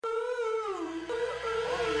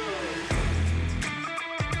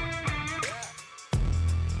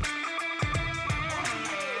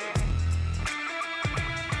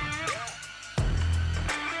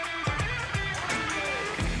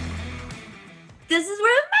This is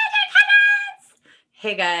where the magic happens.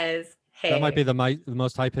 Hey guys. Hey. That might be the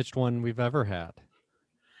most high-pitched one we've ever had.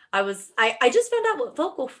 I just found out what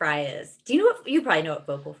vocal fry is. Do you know what? You probably know what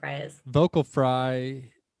vocal fry is. Vocal fry.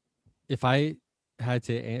 If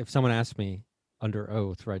someone asked me under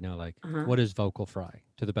oath right now, like, what is vocal fry?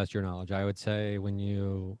 To the best of your knowledge, I would say when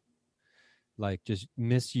you like just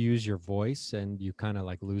misuse your voice and you kind of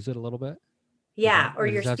like lose it a little bit. Yeah, or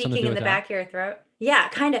you're speaking in the back of your throat. Yeah,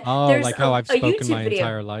 kind of. Oh, There's like how I've spoken my video.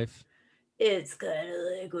 entire life. It's kind of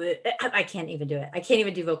liquid. I can't even do it. I can't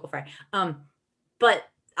even do vocal fry. But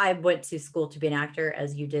I went to school to be an actor,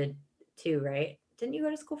 as you did too, right? Didn't you go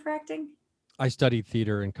to school for acting? I studied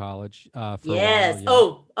theater in college for a while. Yeah.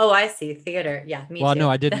 Oh, I see. Theater. Yeah, me too. Well, no,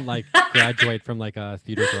 I didn't like graduate from like a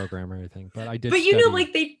theater program or anything, but I did. But you know,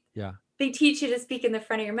 like they teach you to speak in the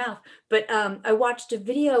front of your mouth. But I watched a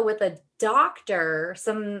video with a doctor,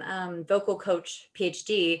 some vocal coach,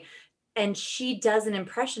 PhD, and she does an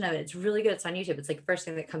impression of it. It's really good. It's on YouTube. It's like the first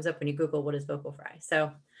thing that comes up when you Google what is vocal fry.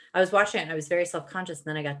 So I was watching it and I was very self-conscious. And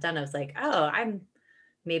then I got done. I was like, oh, I'm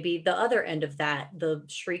maybe the other end of that, the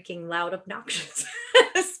shrieking, loud, obnoxious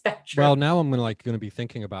spectrum. Well, now I'm going to be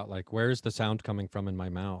thinking about like, where's the sound coming from in my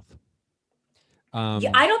mouth?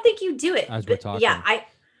 Yeah, I don't think you do it. As we're talking. Yeah,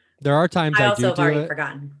 there are times I do already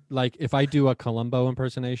forgotten. Like if I do a Columbo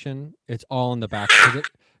impersonation, it's all in the back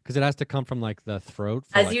because it has to come from like the throat.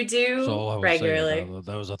 As like, you do regularly.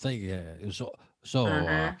 That was a thing. Yeah.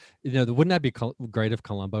 Wouldn't that be great if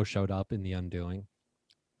Columbo showed up in The Undoing?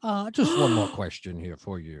 Just one more question here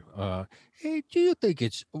for you. Hey, do you think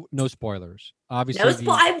it's no spoilers? Obviously,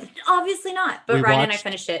 obviously not. But Ryan and I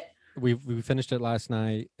finished it. We finished it last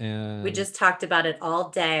night, and we just talked about it all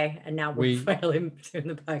day, and now we're finally doing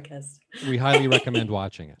the podcast. We highly recommend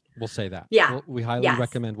watching it. We'll say that. Yeah, we highly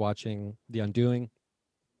recommend watching The Undoing,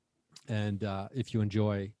 and if you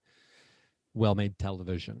enjoy well-made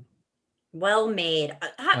television, well-made.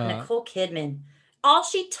 Nicole Kidman. All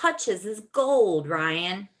she touches is gold,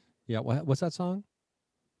 Ryan. Yeah, what's that song?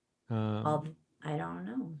 I don't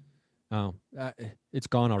know. Oh, it's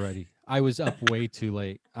gone already. I was up way too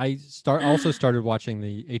late. I also started watching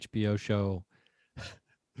the HBO show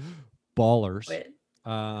Ballers.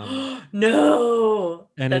 No.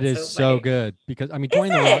 And it is so good because I mean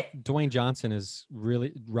Dwayne Johnson is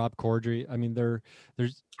really Rob Corddry. I mean there's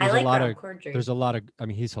a lot of I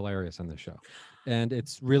mean he's hilarious on this show. And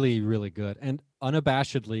it's really, really good. And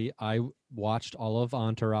unabashedly, I watched all of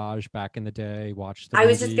Entourage back in the day. I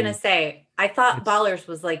was just going to say, I thought Ballers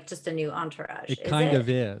was like just a new Entourage. It kind of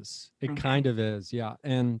is. It kind of is. Yeah.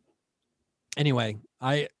 And anyway,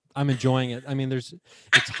 I'm enjoying it. I mean, it's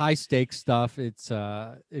high stakes stuff. It's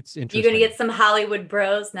interesting. You're going to get some Hollywood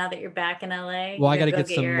bros now that you're back in LA. Well, I got to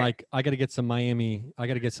get some Miami. I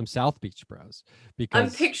got to get some South Beach bros because I'm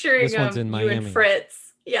picturing this one's in Miami. You and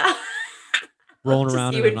Fritz. Yeah. Rolling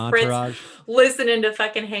around in an Entourage. Listening to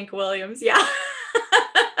fucking Hank Williams. Yeah.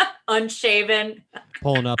 Unshaven.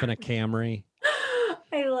 Pulling up in a Camry.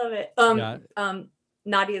 I love it.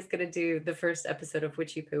 Nadia's going to do the first episode of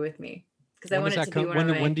Witchy Poo with me. Because I want it to be one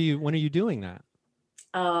of my... When are you doing that?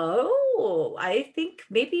 Oh, I think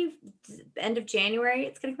maybe end of January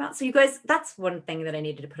it's going to come out. So you guys, that's one thing that I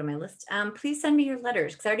needed to put on my list. Please send me your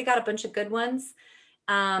letters because I already got a bunch of good ones.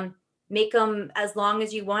 Make them as long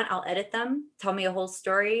as you want. I'll edit them. Tell me a whole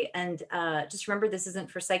story. And just remember, this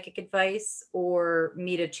isn't for psychic advice or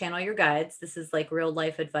me to channel your guides. This is like real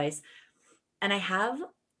life advice. And I have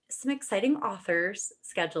some exciting authors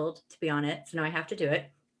scheduled to be on it. So now I have to do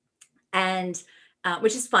it. And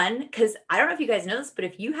which is fun because I don't know if you guys know this,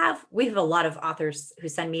 but we have a lot of authors who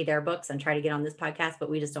send me their books and try to get on this podcast, but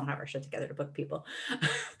we just don't have our shit together to book people.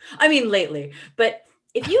 I mean, lately, but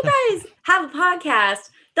if you guys have a podcast,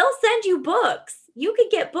 they'll send you books. You could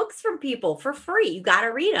get books from people for free. You got to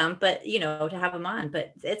read them, but to have them on,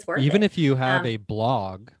 but it's worth it. Even if you have a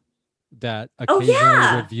blog that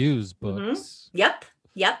occasionally reviews books. Mm-hmm.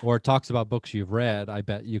 Yep. Or talks about books you've read, I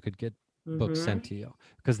bet you could get books sent to you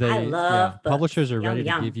because publishers are ready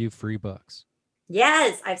to give you free books.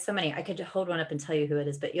 Yes, I have so many. I could hold one up and tell you who it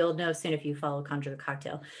is, but you'll know soon if you follow Conjure the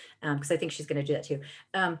Cocktail, because I think she's going to do that too.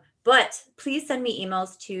 But please send me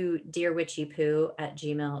emails to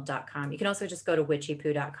dearwitchypoo@gmail.com. You can also just go to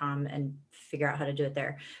witchypoo.com and figure out how to do it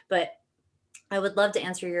there. But I would love to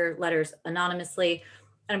answer your letters anonymously.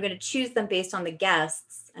 And I'm going to choose them based on the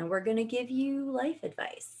guests, and we're going to give you life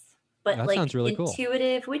advice. But that sounds really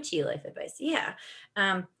intuitive, witchy life advice. Yeah.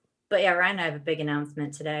 But yeah, Ryan and I have a big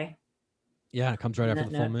announcement today. Yeah, it comes right after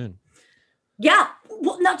the full moon. Yeah.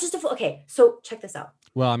 Well, not just a full. Okay, so check this out.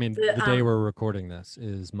 Well, I mean, the day we're recording this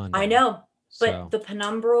is Monday. I know. But the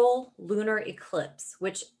penumbral lunar eclipse,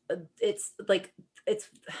 which it's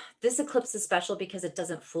this eclipse is special because it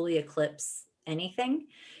doesn't fully eclipse anything,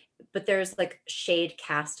 but there's like shade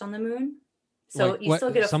cast on the moon. So like, you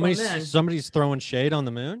still get a full moon. Somebody's throwing shade on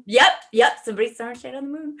the moon? Yep. Somebody's throwing shade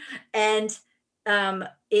on the moon. And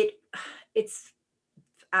it's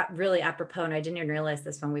really apropos, and I didn't even realize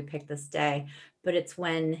this when we picked this day, but it's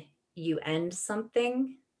when you end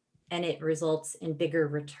something and it results in bigger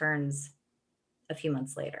returns a few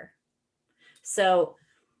months later. So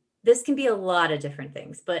this can be a lot of different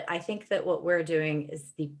things, but I think that what we're doing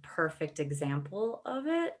is the perfect example of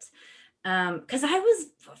it. Because I was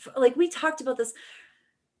like, we talked about this.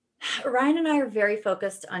 Ryan and I are very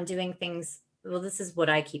focused on doing things. Well, this is what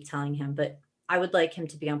I keep telling him, but I would like him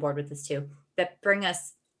to be on board with this too. That bring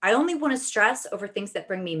us, I only want to stress over things that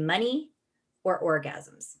bring me money or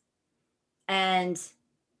orgasms. And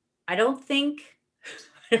I don't think,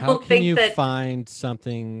 how can you find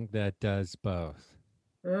something that does both?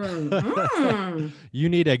 You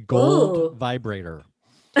need a gold vibrator.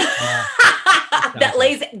 That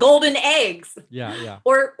lays golden eggs. Yeah.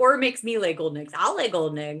 Or makes me lay golden eggs. I'll lay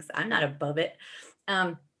golden eggs. I'm not above it.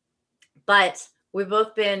 But we've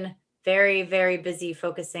both been very, very busy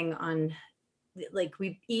focusing on, like,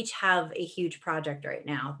 we each have a huge project right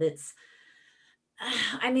now that's,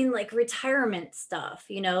 like retirement stuff,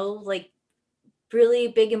 like really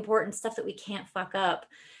big, important stuff that we can't fuck up.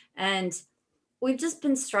 And we've just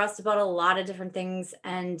been stressed about a lot of different things.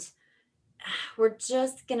 And we're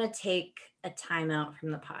just going to take a time out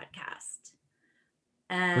from the podcast.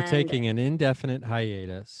 And we're taking an indefinite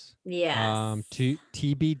hiatus. Yes. To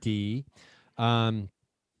TBD. And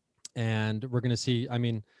we're going to see,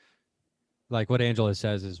 like what Angela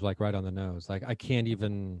says is like right on the nose. Like I can't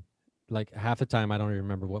even, like half the time I don't even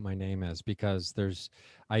remember what my name is, because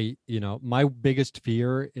my biggest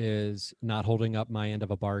fear is not holding up my end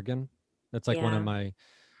of a bargain. That's like one of my,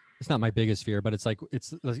 it's not my biggest fear, but it's like,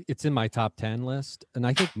 it's in my top 10 list. And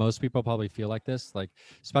I think most people probably feel like this, like,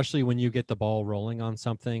 especially when you get the ball rolling on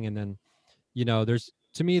something. And then, there's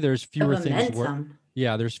fewer things.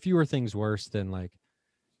 There's fewer things worse than like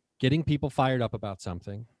getting people fired up about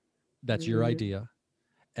something that's your idea.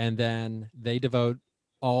 And then they devote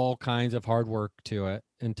all kinds of hard work to it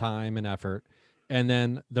and time and effort. And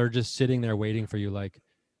then they're just sitting there waiting for you. Like,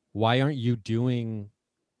 why aren't you doing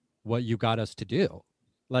what you got us to do?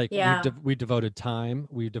 Like we devoted time,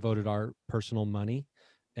 we devoted our personal money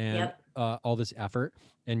and all this effort,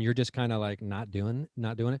 and you're just kind of like not doing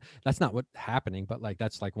it. That's not what's happening, but like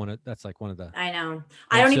that's like one of the. I know.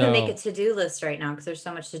 I don't even make a to-do list right now because there's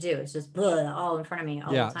so much to do. It's just all in front of me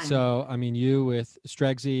all the time. So you with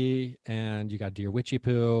Stregsy, and you got Dear Witchy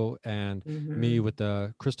Poo, and me with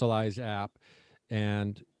the Crystallize app,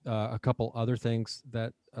 and a couple other things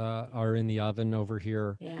that are in the oven over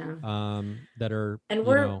here, that are, and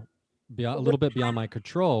we're a little bit beyond my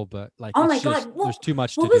control, but like, oh my God, there's too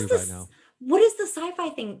much to do right now. What is the sci-fi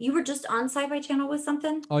thing? You were just on Sci-Fi Channel with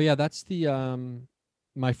something? Oh yeah, that's the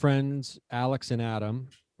my friends Alex and Adam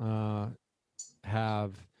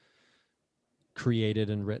have created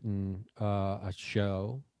and written a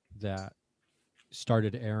show that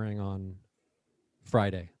started airing on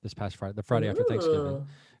this past Friday, the Friday after Thanksgiving.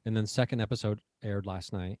 And then second episode aired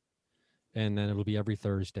last night, and then it'll be every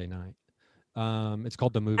Thursday night. It's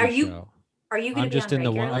called The Movie Show. Are you going to be just in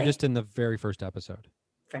regularly? I'm just in the very first episode.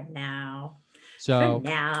 For now.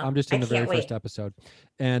 I'm just in the very first episode,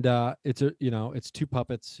 and it's two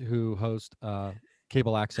puppets who host a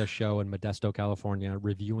cable access show in Modesto, California,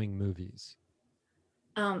 reviewing movies.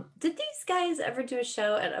 Did these guys ever do a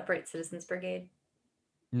show at Upright Citizens Brigade?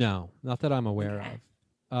 No, not that I'm aware of.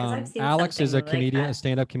 Alex is a comedian, a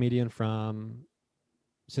stand-up comedian from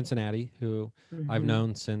Cincinnati, who I've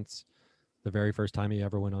known since the very first time he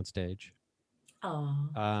ever went on stage. Oh.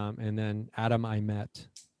 And then Adam I met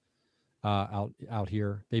out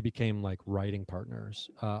here. They became like writing partners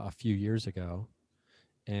a few years ago,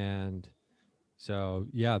 and so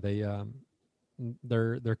they're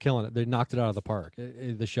killing it. They knocked it out of the park.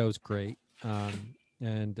 The show's great.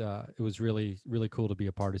 And it was really, really cool to be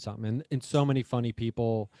a part of something. And so many funny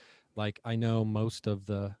people. Like, I know most of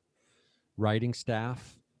the writing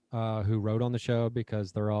staff who wrote on the show,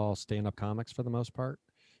 because they're all stand-up comics for the most part,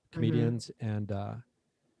 comedians. And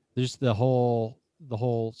there's the whole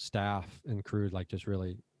staff and crew, like, just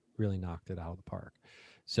really, really knocked it out of the park.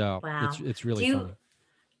 So it's really funny.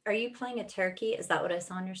 Are you playing a turkey? Is that what I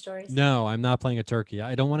saw in your stories? No, I'm not playing a turkey.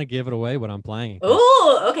 I don't want to give it away what I'm playing.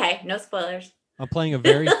 Oh, okay. No spoilers. I'm playing a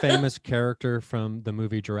very famous character from the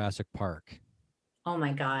movie Jurassic Park. Oh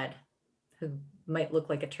my God. Who might look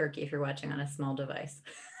like a turkey if you're watching on a small device.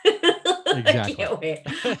 Exactly. I can't wait.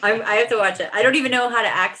 I have to watch it. I don't even know how to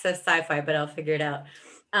access Sci-Fi, but I'll figure it out.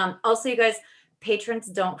 Also, you guys, patrons,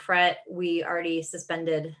 don't fret. We already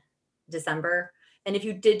suspended December. And if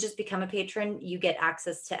you did just become a patron, you get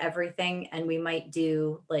access to everything. And we might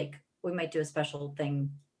do a special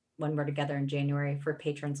thing when we're together in January for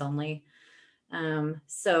patrons only.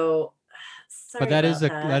 So sorry but that about is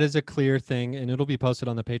that. that is a clear thing, and it'll be posted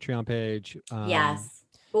on the Patreon page. Yes.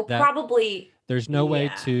 Well, probably. There's no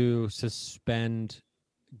way to suspend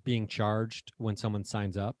being charged when someone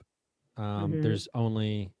signs up. There's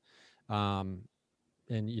only, and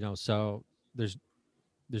so there's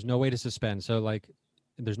no way to suspend. So like,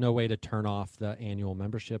 there's no way to turn off the annual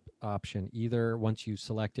membership option either. Once you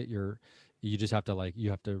select it, you just have to you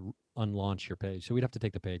have to unlaunch your page. So we'd have to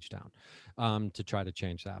take the page down to try to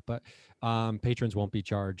change that. But patrons won't be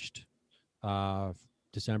charged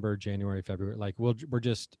December, January, February. Like we're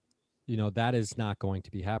just, that is not going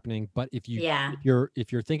to be happening. But if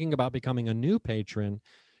you're thinking about becoming a new patron,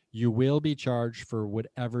 you will be charged for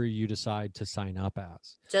whatever you decide to sign up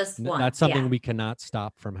as. Just one. That's something we cannot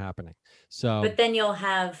stop from happening. So, but then you'll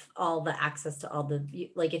have all the access to all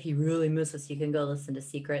the, like, if you really miss us, you can go listen to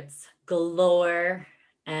Secrets galore.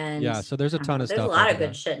 And yeah, so there's a ton of stuff. There's a lot of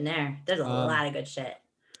good shit in there. There's a lot of good shit.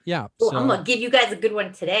 Yeah. So I'm gonna give you guys a good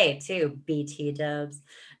one today too, BT dubs.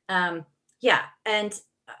 Yeah, and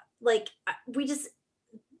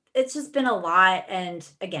it's just been a lot. And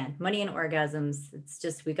again, money and orgasms. It's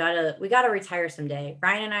just we gotta retire someday.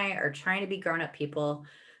 Ryan and I are trying to be grown up people.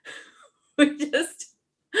 we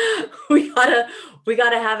gotta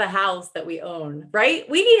have a house that we own, right?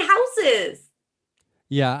 We need houses.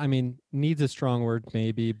 Yeah, I mean, needs a strong word,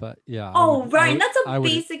 maybe, but yeah. Oh, Ryan, that's a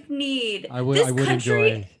basic need. I would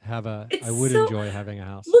enjoy having a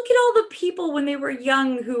house. Look at all the people when they were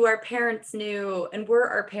young who our parents knew and were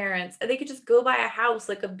our parents, and they could just go buy a house,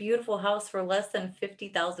 like a beautiful house, for less than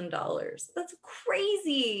 $50,000. That's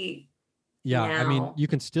crazy. Yeah, I mean, you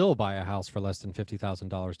can still buy a house for less than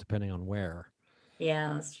 $50,000 depending on where.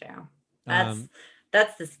 Yeah, that's true.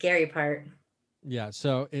 That's the scary part. Yeah,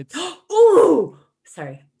 so it's. Ooh.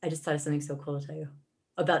 Sorry, I just thought of something so cool to tell you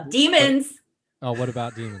about demons. What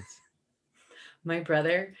about demons? My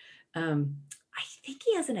brother, I think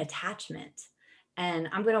he has an attachment, and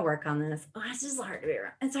I'm gonna work on this. Oh, it's just hard to be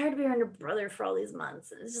around. It's hard to be around your brother for all these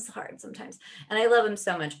months. It's just hard sometimes, and I love him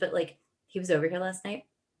so much. But like, he was over here last night.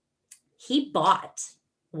 He bought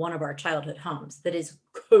one of our childhood homes that is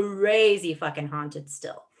crazy fucking haunted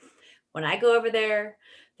still. When I go over there,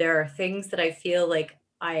 there are things that I feel like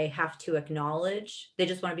I have to acknowledge. They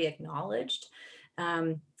just want to be acknowledged.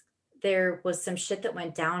 There was some shit that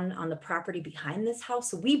went down on the property behind this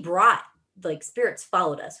house. So we brought, like, spirits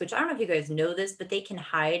followed us, which I don't know if you guys know this, but they can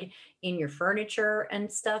hide in your furniture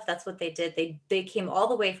and stuff. That's what they did. They came all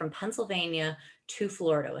the way from Pennsylvania to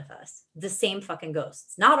Florida with us. The same fucking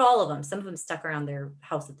ghosts. Not all of them. Some of them stuck around their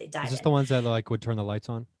house that they died in. Is this the ones that would turn the lights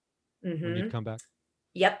on when you'd come back?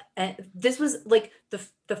 Yep. And this was like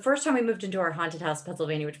the first time we moved into our haunted house in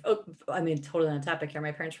Pennsylvania, which, totally on topic here.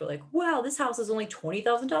 My parents were like, wow, this house is only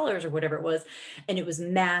 $20,000 or whatever it was. And it was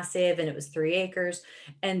massive and it was 3 acres.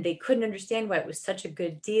 And they couldn't understand why it was such a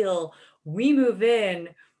good deal. We move in,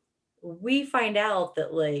 we find out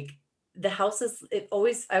that like the house is, I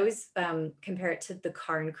always compare it to the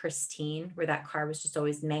car in Christine, where that car was just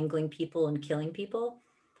always mangling people and killing people.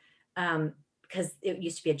 Because it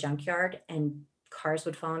used to be a junkyard and cars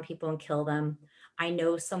would fall on people and kill them. I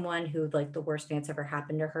know someone who, like, the worst thing that's ever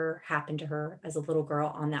happened to her as a little girl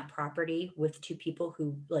on that property with 2 people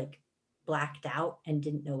who like blacked out and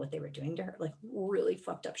didn't know what they were doing to her, like really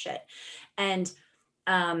fucked up shit. And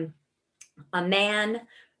a man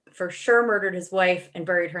for sure murdered his wife and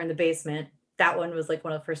buried her in the basement. That one was like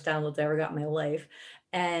one of the first downloads I ever got in my life.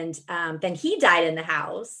 And then he died in the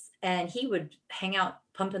house, and he would hang out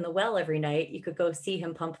pumping the well every night. You could go see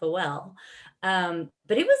him pump the well.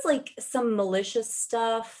 But it was like some malicious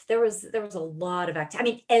stuff. There was a lot of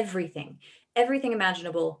activity. I mean, everything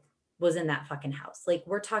imaginable was in that fucking house. Like,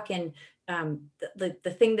 we're talking,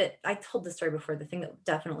 the thing that I told the story before, the thing that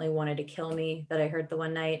definitely wanted to kill me that I heard the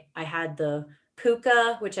one night, I had the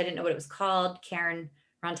puka, which I didn't know what it was called. Karen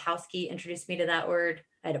Rontowski introduced me to that word.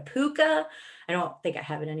 I had a puka. I don't think I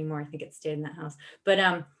have it anymore. I think it stayed in that house.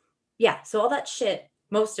 But yeah, so all that shit,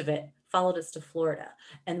 most of it followed us to Florida.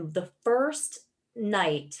 And the first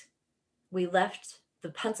night we left the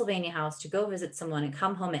Pennsylvania house to go visit someone and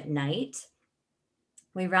come home at night,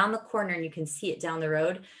 we round the corner and you can see it down the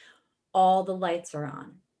road. All the lights are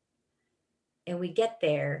on. And we get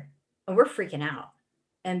there and we're freaking out.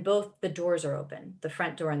 And both the doors are open. The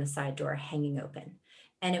front door and the side door are hanging open.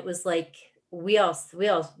 And it was like we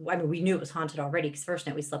knew it was haunted already because first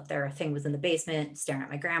night we slept there, a thing was in the basement staring at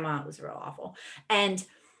my grandma. It was real awful. And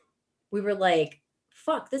we were like,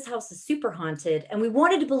 fuck, this house is super haunted. And we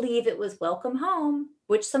wanted to believe it was welcome home,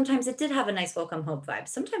 which sometimes it did have a nice welcome home vibe.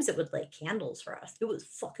 Sometimes it would light candles for us. It was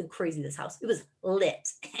fucking crazy, this house. It was lit.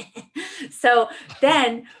 So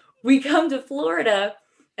then we come to Florida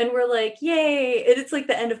and we're like, yay. And it's like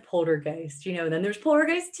the end of Poltergeist, you know, and then there's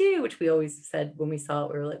Poltergeist 2, which we always said when we saw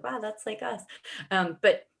it, we were like, wow, that's like us.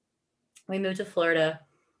 But we moved to Florida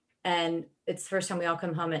and it's the first time we all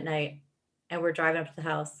come home at night and we're driving up to the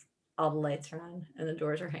house. All the lights are on and the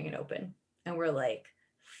doors are hanging open. And we're like,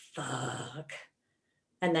 fuck.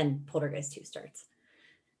 And then Poltergeist 2 starts.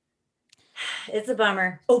 It's a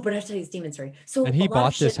bummer. Oh, but I have to tell you this demon story. So and he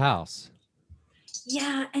bought this house.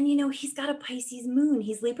 Yeah. And you know, he's got a Pisces moon.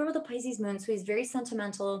 He's Libra with a Pisces moon. So he's very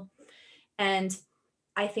sentimental. And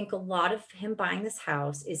I think a lot of him buying this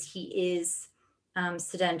house is he is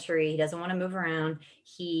sedentary. He doesn't want to move around.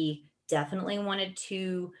 He definitely wanted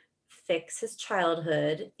to fix his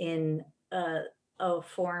childhood in a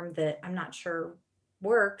form that I'm not sure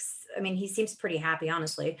works. I mean, he seems pretty happy,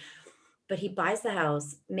 honestly. But he buys the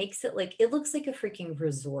house, makes it like it looks like a freaking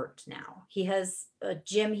resort now. He has a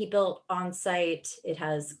gym he built on site. It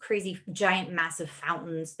has crazy, giant, massive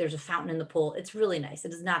fountains. There's a fountain in the pool. It's really nice.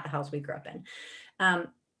 It is not the house we grew up in.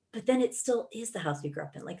 But then it still is the house we grew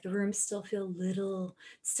up in. Like the rooms still feel little,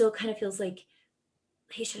 still kind of feels like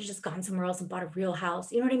he should have just gone somewhere else and bought a real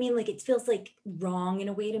house. You know what I mean? Like it feels like wrong in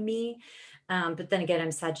a way to me. But then again,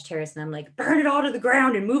 I'm Sagittarius and I'm like, burn it all to the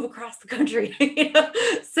ground and move across the country. You know?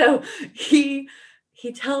 So he's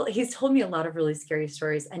told me a lot of really scary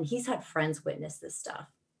stories and he's had friends witness this stuff,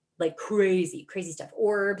 like crazy stuff,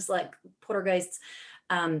 orbs, like poltergeists,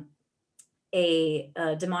 a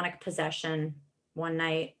demonic possession one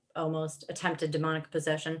night, almost attempted demonic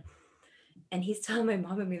possession. And he's telling my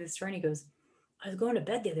mom and me this story and he goes, I was going to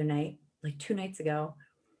bed the other night, like 2 nights ago,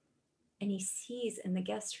 and he sees in the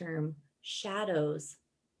guest room shadows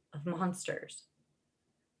of monsters.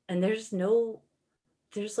 And the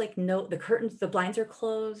curtains, the blinds are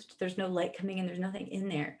closed. There's no light coming in. There's nothing in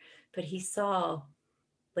there. But he saw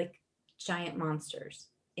like giant monsters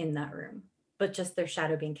in that room, but just their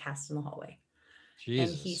shadow being cast in the hallway. Jesus.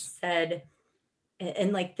 And he said,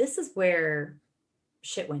 and like, this is where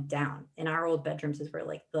shit went down. In our old bedrooms is where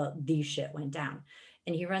like the shit went down.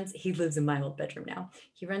 And he lives in my old bedroom now.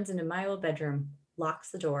 He runs into my old bedroom,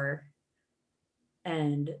 locks the door,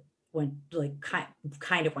 and went like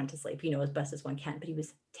kind of went to sleep, you know, as best as one can, but he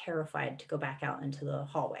was terrified to go back out into the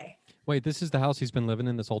hallway. Wait, this is the house he's been living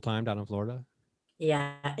in this whole time down in Florida?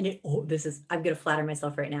 Yeah. And I'm going to flatter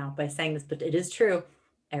myself right now by saying this, but it is true.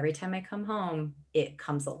 Every time I come home, it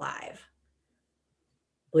comes alive.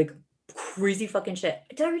 Like crazy fucking shit.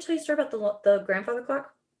 Did I ever tell you a story about the grandfather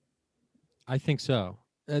clock? I think so.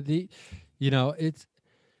 It's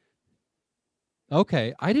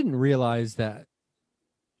okay. I didn't realize that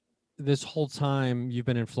this whole time you've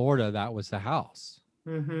been in Florida, that was the house.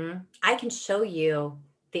 Mm-hmm. I can show you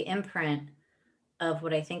the imprint of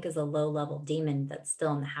what I think is a low-level demon that's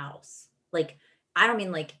still in the house. Like, I don't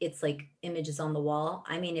mean like it's like images on the wall.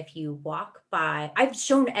 I mean, if you walk by, I've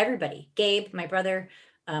shown everybody, Gabe, my brother,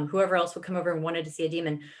 whoever else would come over and wanted to see a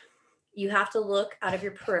demon. You have to look out of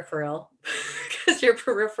your peripheral because your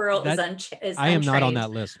peripheral is untrained. I am not on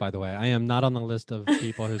that list, by the way. I am not on the list of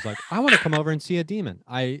people who's like, I want to come over and see a demon.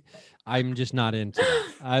 I'm just not into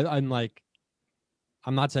that. I'm like,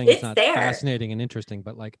 I'm not saying it's not there. Fascinating and interesting,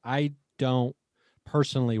 but like, I don't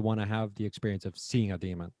personally want to have the experience of seeing a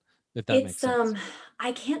demon. If that makes sense.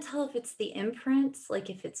 I can't tell if it's the imprints, like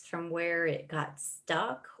if it's from where it got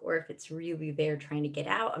stuck or if it's really there trying to get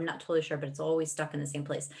out. I'm not totally sure, but it's always stuck in the same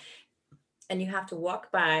place. And you have to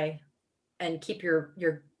walk by and keep your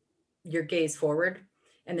gaze forward,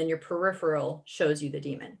 and then your peripheral shows you the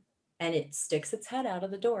demon, and it sticks its head out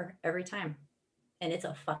of the door every time. And it's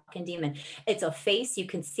a fucking demon. It's a face. You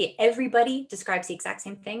can see it. Everybody describes the exact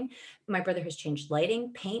same thing. My brother has changed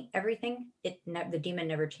lighting, paint, everything. The demon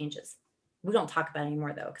never changes. We don't talk about it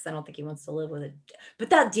anymore though, because I don't think he wants to live with it.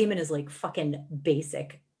 But that demon is like fucking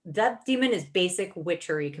basic. That demon is basic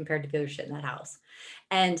witchery compared to the other shit in that house.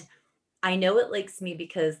 And I know it likes me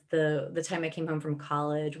because the time I came home from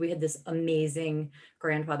college, we had this amazing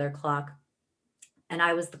grandfather clock. And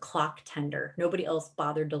I was the clock tender. Nobody else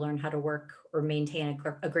bothered to learn how to work or maintain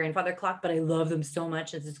a grandfather clock, but I love them so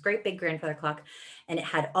much. It's this great big grandfather clock. And it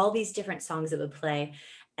had all these different songs that would play.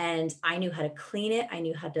 And I knew how to clean it. I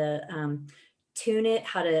knew how to tune it,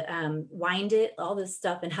 how to wind it, all this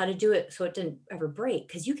stuff, and how to do it so it didn't ever break.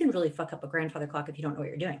 Because you can really fuck up a grandfather clock if you don't know what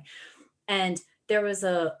you're doing. And there was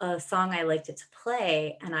a song I liked it to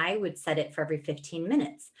play, and I would set it for every 15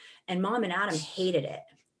 minutes. And Mom and Adam hated it.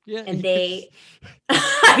 Yeah. And they,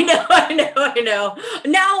 I know.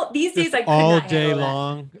 Now these days I could all not day handle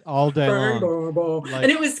long, all day long. Like,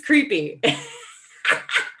 and it was creepy.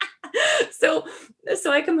 So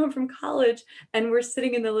I come home from college and we're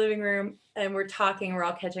sitting in the living room and we're talking, we're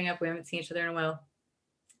all catching up. We haven't seen each other in a while.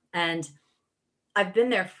 And we've been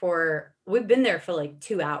there for like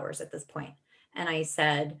 2 hours at this point. And I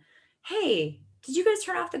said, hey, did you guys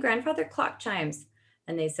turn off the grandfather clock chimes?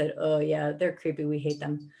 And they said, oh yeah, they're creepy. We hate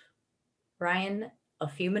them. Ryan, a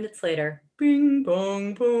few minutes later, bing,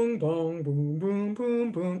 bong, boom, bong, boom, boom,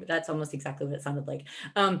 boom, boom. That's almost exactly what it sounded like.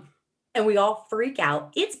 And we all freak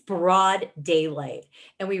out. It's broad daylight.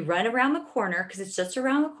 And we run around the corner because it's just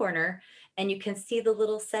around the corner. And you can see the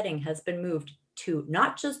little setting has been moved to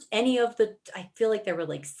not just any of the, I feel like there were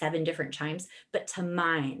like 7 different chimes, but to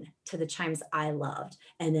the chimes I loved.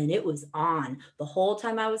 And then it was on the whole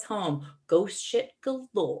time I was home. Ghost shit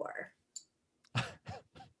galore.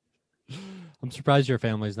 I'm surprised your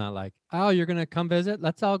family's not like, oh, you're going to come visit?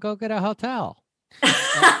 Let's all go get a hotel.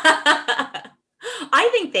 I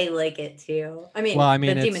think they like it too. I mean,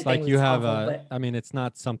 it's like you have it's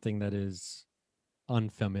not something that is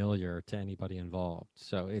unfamiliar to anybody involved.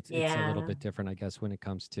 So it's a little bit different, I guess, when it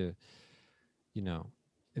comes to,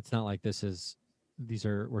 it's not like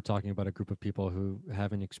we're talking about a group of people who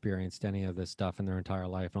haven't experienced any of this stuff in their entire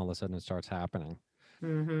life, and all of a sudden it starts happening.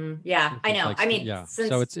 Mm-hmm. Yeah, I know.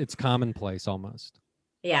 So it's commonplace almost.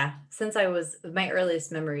 Yeah. Since my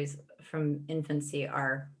earliest memories from infancy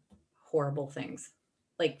are horrible things.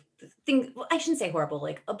 Like I shouldn't say horrible,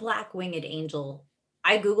 like a black winged angel.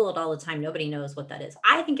 I Google it all the time. Nobody knows what that is.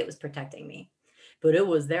 I think it was protecting me, but it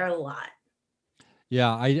was there a lot.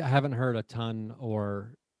 Yeah, I haven't heard a ton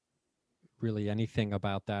or really anything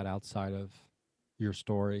about that outside of your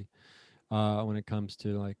story when it comes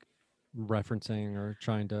to like referencing or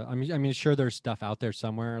trying to. I mean, sure, there's stuff out there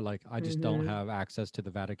somewhere. Like I just don't have access to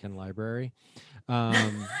the Vatican Library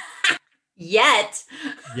yet.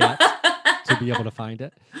 To be able to find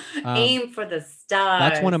it. Aim for the stars.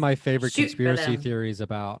 That's one of my favorite conspiracy theories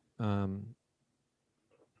about. I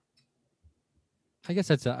guess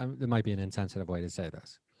it might be an insensitive way to say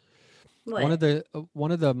this. What?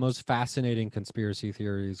 One of the most fascinating conspiracy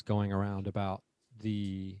theories going around about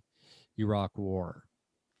the Iraq War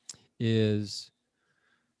is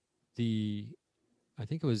I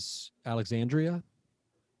think it was Alexandria,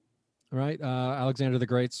 right? Alexander the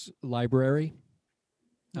Great's library.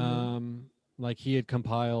 Mm-hmm. Like he had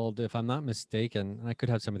compiled, if I'm not mistaken, and I could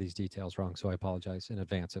have some of these details wrong, so I apologize in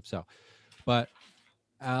advance if so. But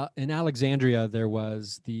in Alexandria,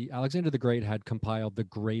 Alexander the Great had compiled the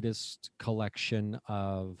greatest collection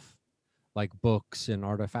of like books and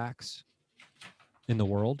artifacts in the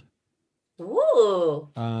world. Ooh.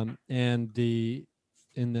 And in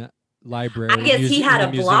the library, I guess he had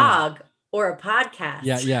a blog or a podcast.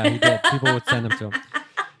 Yeah, he did. People would send them to him.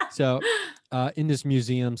 So in this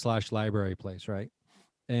museum/library place, right?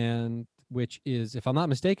 And which is, if I'm not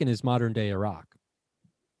mistaken, is modern day Iraq.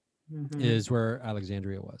 Mm-hmm. Is where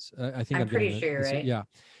Alexandria was. I think I'm pretty sure, right? Yeah.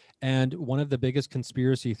 And one of the biggest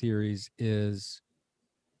conspiracy theories is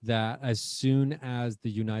that as soon as the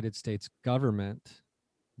United States government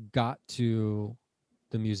got to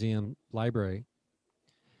the museum library,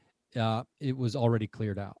 it was already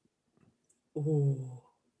cleared out. Ooh.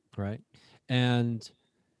 Right. And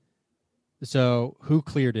so who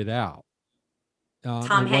cleared it out?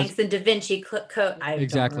 Tom Hanks and Da Vinci Code.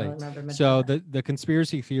 Exactly. Don't really remember much so the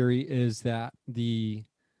conspiracy theory is that the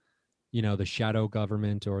shadow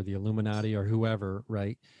government or the Illuminati or whoever,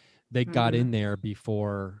 right? They got in there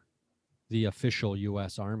before the official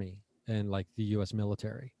U.S. Army and like the U.S.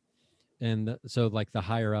 military. And so like the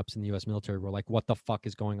higher ups in the U.S. military were like, what the fuck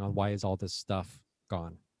is going on? Why is all this stuff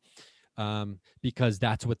gone? Because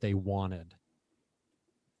that's what they wanted.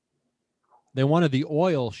 They wanted the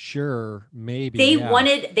oil, sure, maybe. They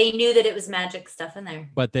knew that it was magic stuff in there.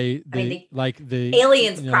 But the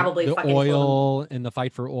aliens probably the fucking oil and the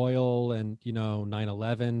fight for oil and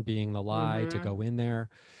 9/11 being the lie to go in there,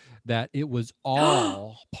 that it was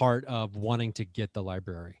all part of wanting to get the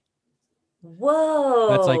library.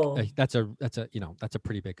 Whoa. That's a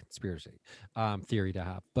pretty big conspiracy theory to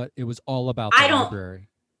have, but it was all about the library.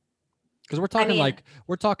 Because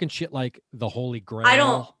we're talking shit like the Holy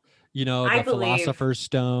Grail. The Philosopher's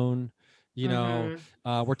Stone,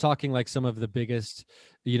 we're talking like some of the biggest,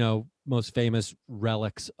 most famous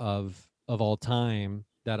relics of all time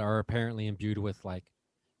that are apparently imbued with like,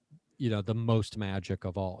 the most magic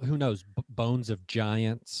of all. Who knows? Bones of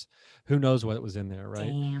giants. Who knows what was in there, right?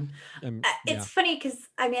 Damn. Yeah. It's funny because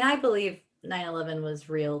I believe 9/11 was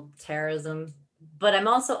real terrorism, but I'm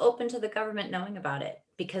also open to the government knowing about it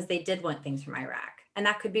because they did want things from Iraq, and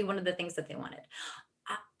that could be one of the things that they wanted.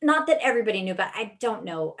 Not that everybody knew, but I don't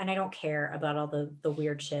know, and I don't care about all the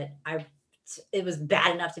weird shit. It was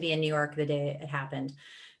bad enough to be in New York the day it happened,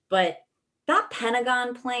 but that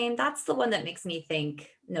Pentagon plane, that's the one that makes me think,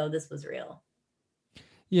 no, this was real.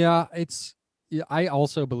 Yeah, I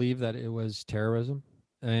also believe that it was terrorism,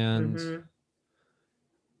 and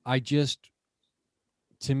I just,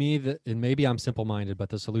 to me, and maybe I'm simple-minded, but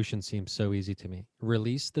the solution seems so easy to me.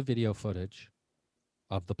 Release the video footage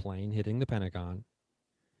of the plane hitting the Pentagon,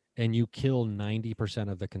 and you kill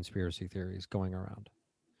 90% of the conspiracy theories going around.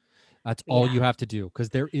 That's all you have to do, because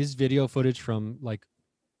there is video footage from like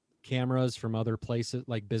cameras from other places,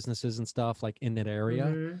 like businesses and stuff, like in that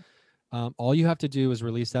area. All you have to do is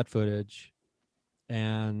release that footage,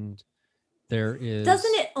 and there is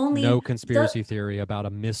no conspiracy theory about a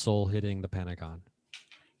missile hitting the Pentagon.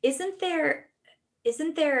 Isn't there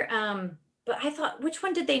but I thought, which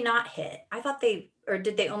one did they not hit? I thought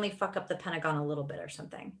did they only fuck up the Pentagon a little bit or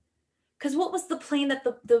something? Because what was the plane that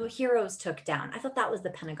the heroes took down? I thought that was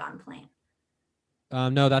the Pentagon plane.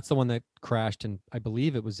 No, that's the one that crashed, and I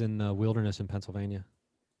believe it was in the wilderness in Pennsylvania.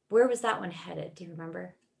 Where was that one headed? Do you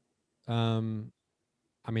remember? I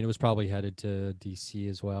mean, it was probably headed to DC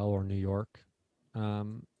as well, or New York.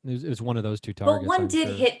 It was one of those two targets. But one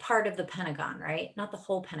did hit part of the Pentagon, right? Not the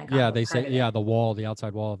whole Pentagon. Yeah, they say, the wall, the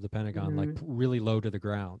outside wall of the Pentagon, like really low to the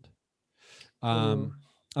ground.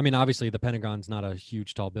 I mean, obviously the Pentagon's not a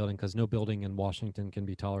huge, tall building, because no building in Washington can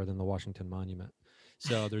be taller than the Washington Monument.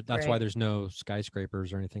 So that's why there's no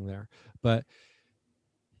skyscrapers or anything there. But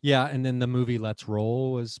yeah, and then the movie Let's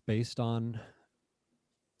Roll was based on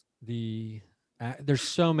there's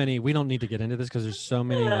so many, we don't need to get into this because there's so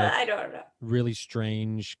many like, I don't know, really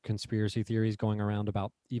strange conspiracy theories going around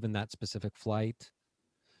about even that specific flight.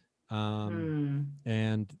 And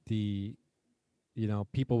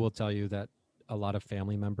people will tell you that a lot of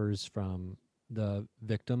family members from the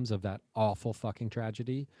victims of that awful fucking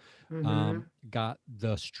tragedy got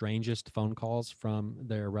the strangest phone calls from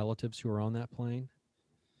their relatives who were on that plane.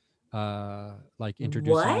 Like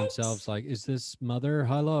introducing themselves, like, is this mother?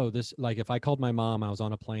 Hello. This, like, if I called my mom, I was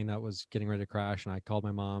on a plane that was getting ready to crash, and I called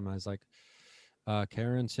my mom, I was like,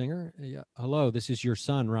 Karen Singer? Yeah. Hello, this is your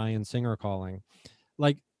son, Ryan Singer, calling.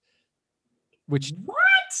 Like, which what?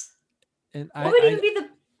 And what would even be the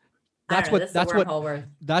that's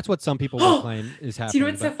what some people will claim is happening. Do you know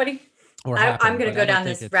what's so funny? I'm going to go down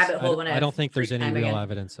this rabbit hole when I don't think there's any real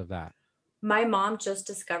evidence of that. My mom just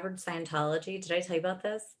discovered Scientology. Did I tell you about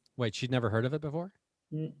this? Wait, she'd never heard of it before?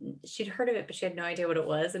 She'd heard of it, but she had no idea what it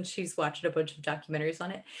was. And she's watched a bunch of documentaries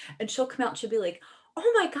on it. And she'll come out and she'll be like,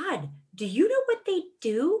 oh my God, do you know what they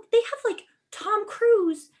do? They have like Tom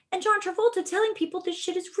Cruise and John Travolta telling people this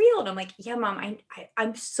shit is real. And I'm like, yeah, Mom,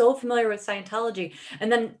 I'm so familiar with Scientology.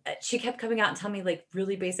 And then she kept coming out and telling me like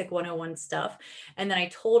really basic 101 stuff. And then I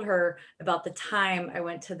told her about the time I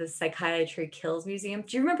went to the Psychiatry Kills Museum.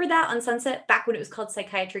 Do you remember that on Sunset, back when it was called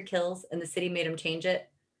Psychiatry Kills and the city made them change it?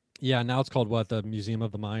 Yeah, now it's called what? The Museum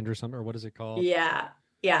of the Mind or something, or what is it called? Yeah.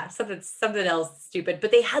 Something else stupid.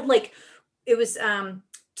 But they had like, it was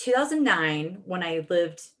 2009 when I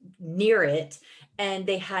lived near it, and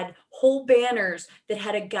they had whole banners that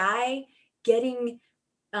had a guy getting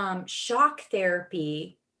shock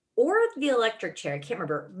therapy or the electric chair. I can't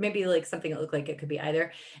remember. Maybe like something that looked like it could be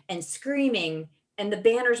either, and screaming. And the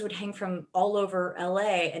banners would hang from all over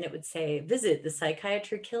LA, and it would say, visit the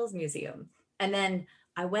Psychiatry Kills Museum. And then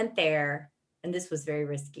I went there, and this was very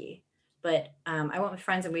risky, but I went with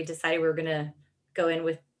friends, and we decided we were going to go in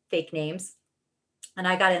with fake names. And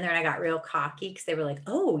I got in there and I got real cocky because they were like,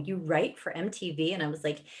 oh, you write for MTV? And I was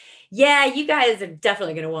like, yeah, you guys are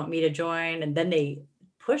definitely going to want me to join. And then they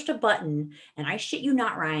pushed a button, and I shit you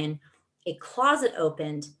not, Ryan, a closet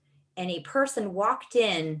opened, and a person walked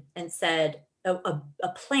in and said, a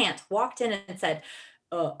plant walked in and said,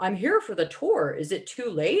 I'm here for the tour. Is it too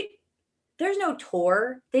late? There's no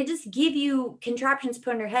tour. They just give you contraptions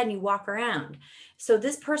put on your head and you walk around. So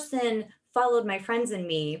this person followed my friends and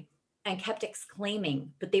me and kept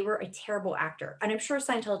exclaiming, but they were a terrible actor. And I'm sure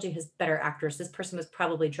Scientology has better actors. This person was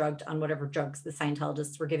probably drugged on whatever drugs the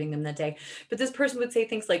Scientologists were giving them that day. But this person would say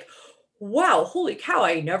things like, wow, holy cow,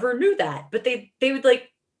 I never knew that. But they would like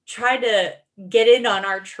try to get in on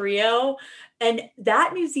our trio. And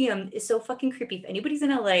that museum is so fucking creepy. If anybody's in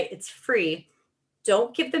LA, it's free.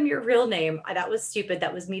 Don't give them your real name. That was stupid.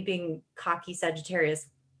 That was me being cocky Sagittarius.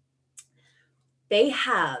 They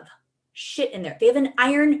have shit in there. They have an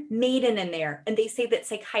Iron Maiden in there, and they say that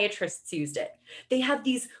psychiatrists used it. They have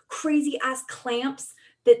these crazy ass clamps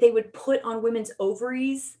that they would put on women's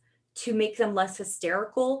ovaries to make them less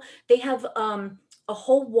hysterical. They have a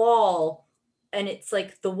whole wall, and it's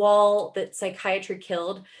like the wall that psychiatry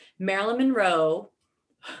killed. Marilyn Monroe,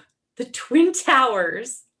 the Twin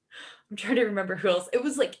Towers. I'm trying to remember who else. It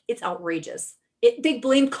was like, it's outrageous. They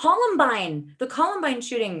blamed Columbine, the Columbine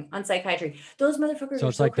shooting, on psychiatry. Those motherfuckers so are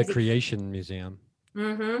it's like crazy. The Creation Museum.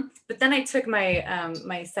 Mm-hmm. But then I took my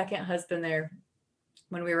my second husband there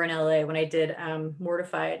when we were in LA, when I did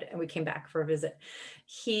Mortified, and we came back for a visit.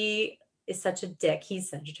 He is such a dick. He's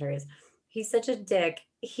Sagittarius. He's such a dick.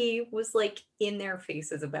 He was like in their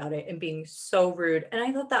faces about it and being so rude. And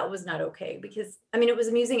I thought that was not okay, because I mean, it was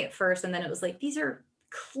amusing at first, and then it was like, these are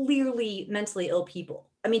clearly mentally ill people.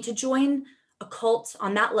 I mean, to join a cult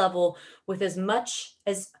on that level with as much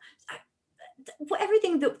as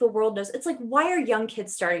everything that the world knows, it's like, why are young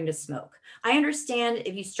kids starting to smoke? I understand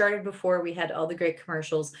if you started before we had all the great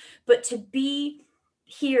commercials, but to be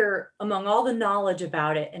here among all the knowledge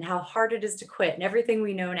about it and how hard it is to quit and everything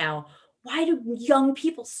we know now, why do young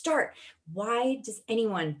people start? Why does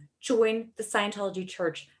anyone join the Scientology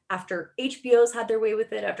church after HBO's had their way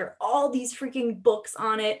with it, after all these freaking books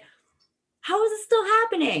on it? How is it still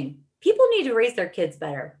happening? People need to raise their kids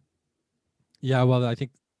better. Yeah, well, I think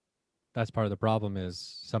that's part of the problem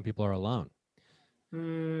is some people are alone.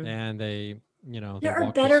 And they, there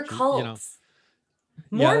are better cults.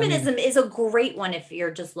 Mormonism is a great one if you're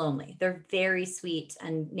just lonely. They're very sweet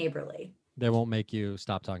and neighborly. They won't make you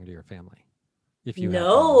stop talking to your family. If you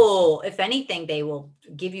if anything, they will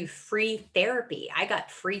give you free therapy. I got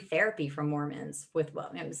free therapy from Mormons with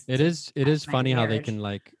it is funny how they can,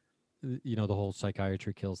 like, the whole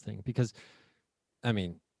psychiatry kills thing, because I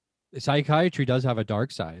mean, psychiatry does have a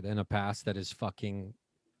dark side and a past that is fucking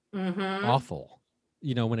awful,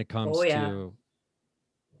 when it comes to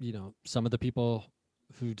some of the people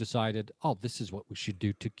who decided, oh, this is what we should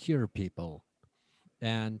do to cure people,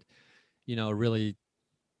 and really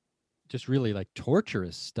like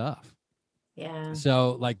torturous stuff. Yeah.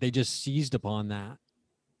 So like they just seized upon that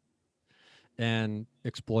and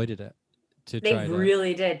exploited it. They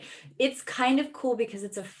really did. It's kind of cool because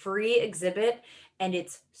it's a free exhibit and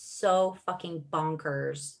it's so fucking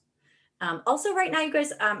bonkers. Also, right now, you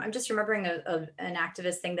guys, I'm just remembering an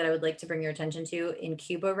activist thing that I would like to bring your attention to in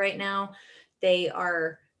Cuba right now. There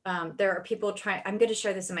are people trying, I'm going to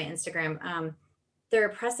share this in my Instagram. They're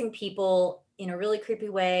oppressing people in a really creepy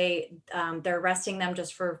way. They're arresting them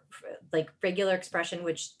just for like regular expression,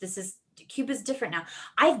 which Cuba's different now.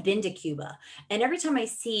 I've been to Cuba, and every time I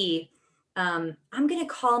see, I'm going to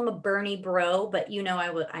call him a Bernie bro, but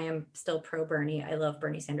I am still pro Bernie. I love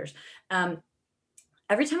Bernie Sanders.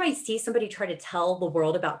 Every time I see somebody try to tell the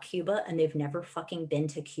world about Cuba and they've never fucking been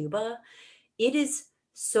to Cuba, it is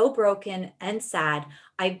so broken and sad.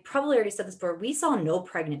 I probably already said this before. We saw no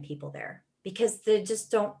pregnant people there because they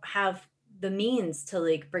just don't have the means to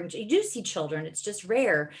like you do see children. It's just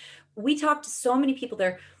rare. We talked to so many people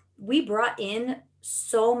there. We brought in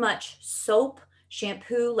so much soap,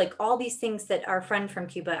 shampoo, like all these things that our friend from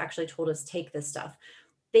Cuba actually told us, take this stuff.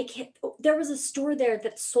 There was a store there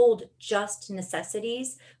that sold just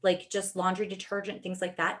necessities, like just laundry detergent, things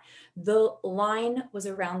like that. The line was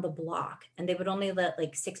around the block and they would only let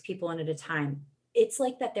like 6 people in at a time. It's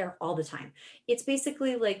like that there all the time. It's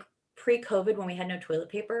basically like pre-COVID when we had no toilet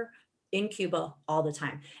paper in Cuba all the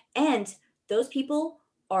time. And those people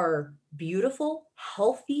are beautiful,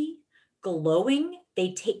 healthy, glowing.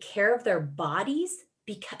 They take care of their bodies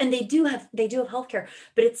and they do have healthcare,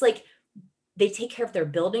 but it's like, they take care of their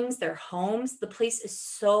buildings, their homes. The place is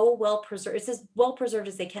so well preserved. It's as well preserved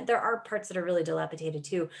as they can. There are parts that are really dilapidated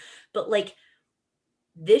too. But like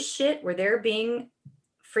this shit where they're being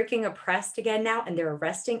freaking oppressed again now and they're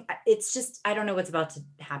arresting, it's just, I don't know what's about to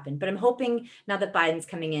happen. But I'm hoping now that Biden's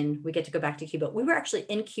coming in, we get to go back to Cuba. We were actually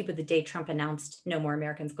in Cuba the day Trump announced no more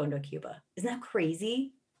Americans going to Cuba. Isn't that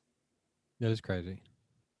crazy? That is crazy.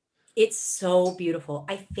 It's so beautiful.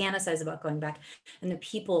 I fantasize about going back, and the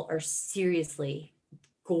people are seriously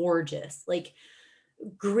gorgeous. Like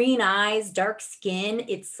green eyes, dark skin.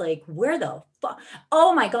 It's like, where the fuck?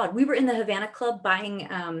 Oh my God. We were in the Havana Club buying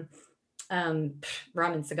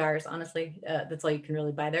ramen cigars. Honestly, that's all you can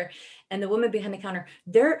really buy there. And the woman behind the counter,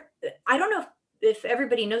 I don't know if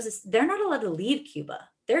everybody knows this, they're not allowed to leave Cuba.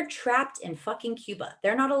 They're trapped in fucking Cuba.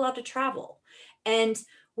 They're not allowed to travel. And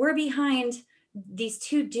we're behind these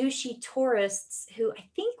 2 douchey tourists who I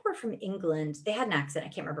think were from England. They had an accent. I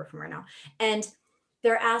can't remember from right now. And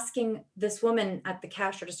they're asking this woman at the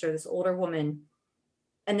cash register, this older woman,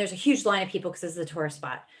 and there's a huge line of people because this is a tourist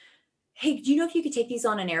spot. hey, do you know if you could take these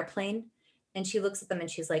on an airplane? And she looks at them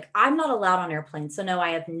and she's like, I'm not allowed on airplanes. So no, I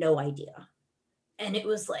have no idea. And it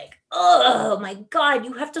was like, oh my God,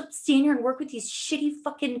 you have to stand here and work with these shitty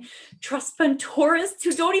fucking trust fund tourists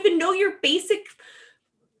who don't even know your basic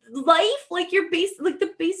life, like your basic, like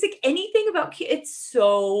the basic anything about it's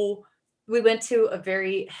so. We went to a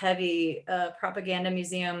very heavy propaganda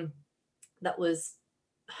museum that was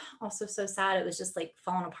also so sad. It was just like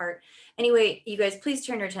falling apart. Anyway, you guys, please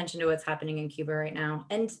turn your attention to what's happening in Cuba right now.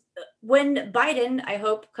 And when Biden, I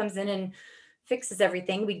hope, comes in and fixes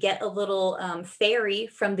everything, we get a little ferry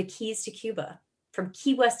from the Keys to Cuba, from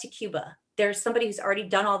Key West to Cuba. There's somebody who's already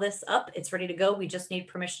done all this up. It's ready to go. We just need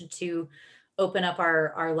permission to open up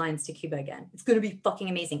our lines to Cuba again. It's going to be fucking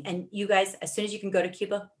amazing. And you guys, as soon as you can go to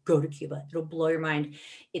Cuba, go to Cuba. It'll blow your mind.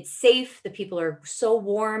 It's safe. The people are so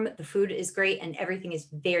warm. The food is great and everything is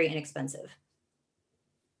very inexpensive.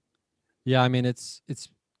 Yeah. I mean, it's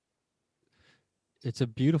a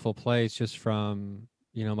beautiful place just from,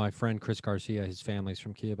 my friend Chris Garcia, his family's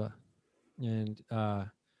from Cuba, and,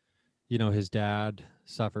 his dad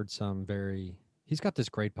suffered he's got this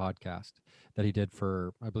great podcast that he did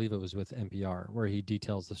for, I believe it was with NPR, where he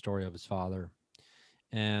details the story of his father.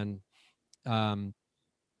 And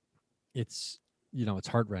it's, it's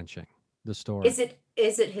heart-wrenching, the story. Is it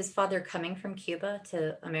his father coming from Cuba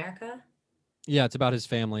to America? Yeah, it's about his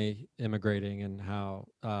family immigrating and how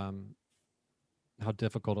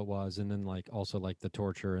difficult it was, and then also the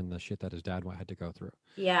torture and the shit that his dad had to go through.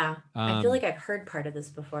 Yeah, I feel like I've heard part of this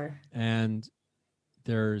before. And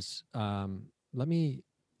there's let me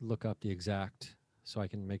look up the exact so I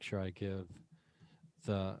can make sure I give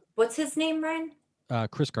the. What's his name, Ryan?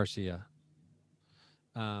 Chris Garcia.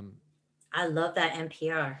 I love that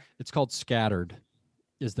NPR. It's called Scattered,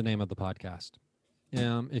 is the name of the podcast.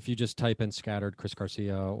 If you just type in Scattered Chris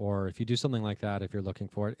Garcia, or if you do something like that, if you're looking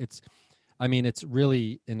for it, it's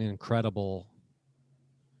really an incredible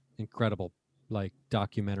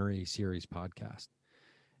documentary series podcast.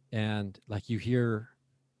 And you hear,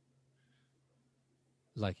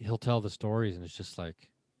 he'll tell the stories, and it's just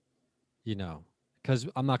because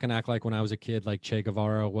I'm not gonna act like when I was a kid, Che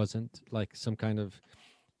Guevara wasn't some kind of,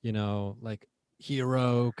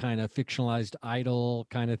 hero kind of fictionalized idol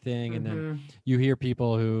kind of thing. Mm-hmm. And then you hear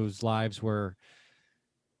people whose lives were,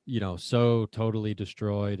 so totally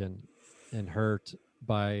destroyed and hurt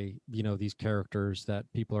by, these characters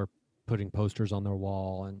that people are putting posters on their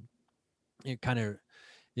wall. And it kind of,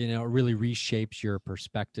 it really reshapes your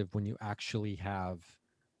perspective when you actually have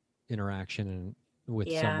interaction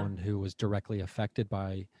with someone who was directly affected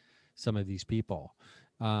by some of these people.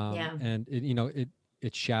 And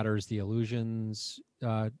it shatters the illusions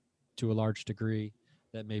to a large degree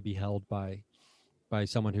that may be held by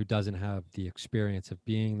someone who doesn't have the experience of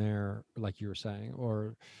being there, like you were saying,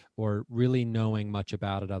 or really knowing much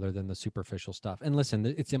about it other than the superficial stuff. And listen,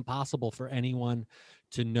 it's impossible for anyone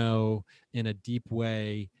to know in a deep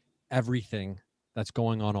way everything that's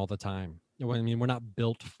going on all the time. I mean, we're not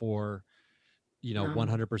built for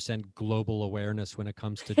 100% global awareness when it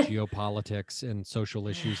comes to geopolitics and social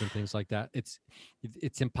issues and things like that.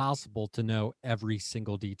 It's impossible to know every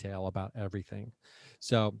single detail about everything.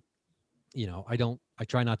 So, I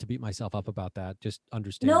try not to beat myself up about that. Just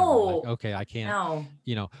understand. No. Okay, I can't,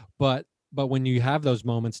 but when you have those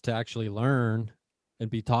moments to actually learn and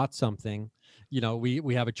be taught something,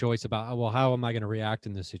 we have a choice about, well, how am I going to react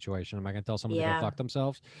in this situation? Am I going to tell someone to go fuck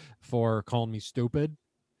themselves for calling me stupid?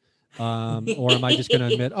 Or am I just going to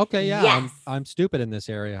admit, okay, yes. I'm stupid in this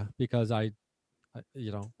area because I've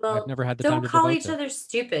never had the time to don't call each other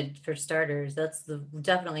stupid, for starters. That's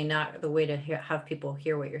definitely not the way to have people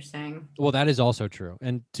hear what you're saying. Well, that is also true.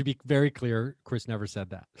 And to be very clear, Chris never said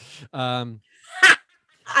that.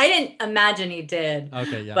 I didn't imagine he did.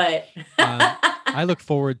 Okay, yeah. But I look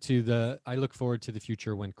forward to the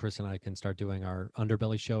future when Chris and I can start doing our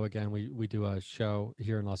Underbelly show again. We do a show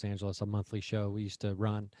here in Los Angeles, a monthly show we used to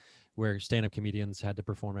run, where stand-up comedians had to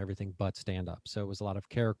perform everything but stand-up. So it was a lot of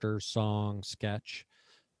character, song, sketch,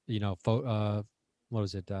 what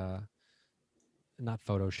was it? Not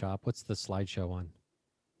Photoshop. What's the slideshow one?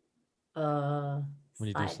 When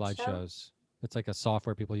you do slideshows. It's like a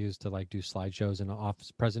software people use to do slideshows and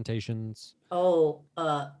office presentations. Oh,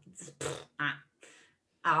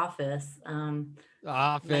 Office.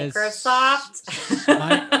 Microsoft.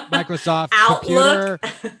 Microsoft. Outlook.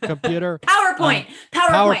 Computer. PowerPoint.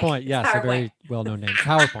 Yes, PowerPoint. A very well-known name.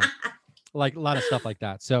 PowerPoint. A lot of stuff like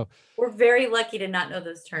that. So we're very lucky to not know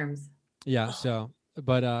those terms. Yeah. So,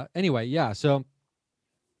 but anyway, yeah. So,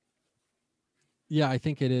 yeah, I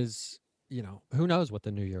think it is. who knows what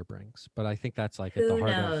the new year brings, but I think that's like at the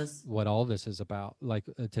heart of what all this is about, like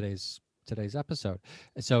today's episode.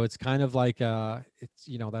 So it's kind of like it's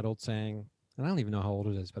that old saying, and I don't even know how old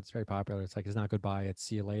it is, but it's very popular. It's like, it's not goodbye, it's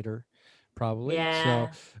see you later, probably.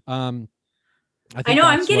 Yeah. So I know that's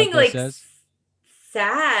I'm getting what this like is.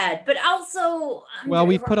 Sad, but also well,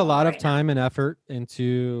 we've put a lot of time and effort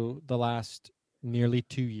into the last nearly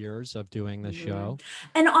 2 years of doing this show.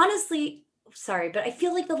 And honestly, sorry, but I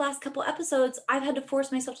feel like the last couple episodes I've had to force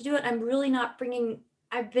myself to do it. I'm really not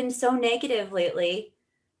I've been so negative lately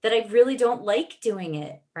that I really don't like doing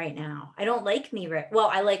it right now. I don't like me well,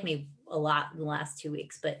 I like me a lot in the last 2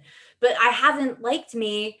 weeks, but I haven't liked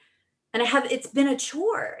me, and it's been a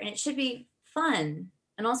chore, and it should be fun.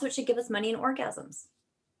 And also it should give us money and orgasms.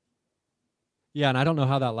 Yeah, and I don't know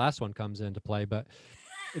how that last one comes into play, but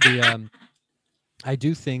the I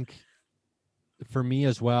do think for me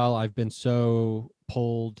as well, I've been so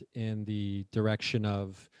pulled in the direction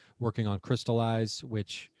of working on Crystallize,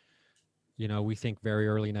 which we think very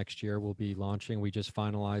early next year we'll be launching. We just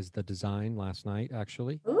finalized the design last night,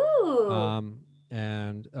 actually. Ooh.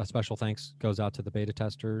 And a special thanks goes out to the beta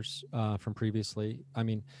testers from previously. I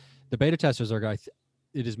mean, the beta testers are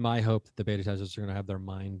it is my hope that the beta testers are going to have their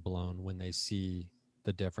mind blown when they see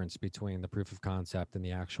the difference between the proof of concept and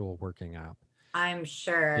the actual working app. I'm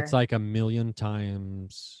sure. It's like a million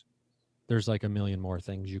times. There's like a million more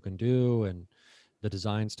things you can do, and the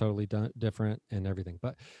design's totally different and everything.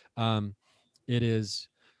 But it is,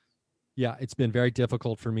 yeah, it's been very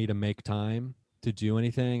difficult for me to make time to do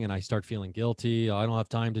anything, and I start feeling guilty. I don't have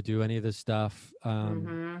time to do any of this stuff.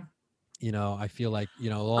 I feel like,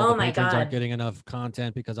 all the patrons aren't getting enough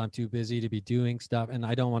content because I'm too busy to be doing stuff, and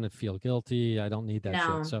I don't want to feel guilty. I don't need that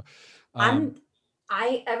shit. So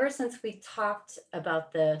ever since we talked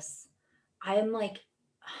about this, I am like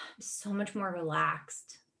so much more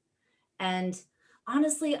relaxed. And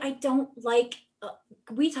honestly, I don't like,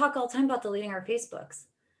 we talk all the time about deleting our Facebooks.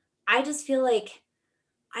 I just feel like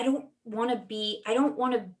I don't want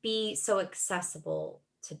to be so accessible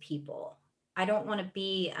to people. I don't want to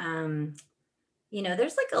be,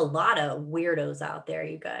 there's like a lot of weirdos out there,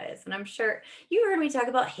 you guys. And I'm sure you heard me talk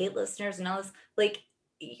about hate listeners and all this. Like,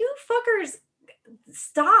 you fuckers,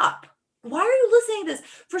 stop. Why are you listening to this?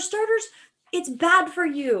 For starters, it's bad for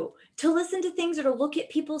you to listen to things or to look at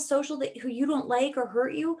people's social who you don't like or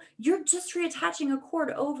hurt you. You're just reattaching a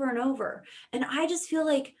cord over and over. And I just feel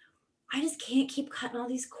like I just can't keep cutting all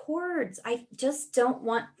these cords. I just don't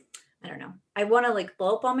want, I don't know. I want to like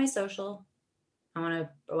blow up on my social. I want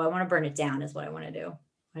to burn it down is what I want to do.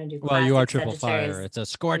 I want to do. Well, you are triple fire. It's a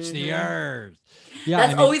scorch the earth. Yeah,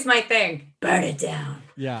 that's always my thing. Burn it down.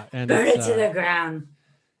 Yeah, and burn it to the ground.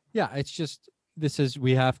 Yeah, it's just,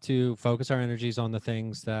 we have to focus our energies on the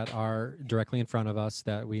things that are directly in front of us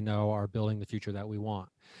that we know are building the future that we want.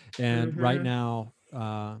 And right now,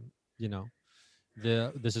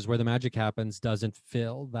 this is where the magic happens, doesn't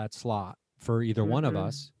fill that slot for either one of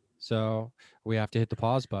us. So we have to hit the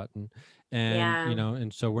pause button, and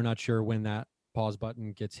and so we're not sure when that pause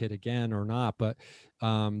button gets hit again or not, but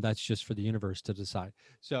that's just for the universe to decide.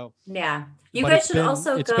 So yeah, you guys should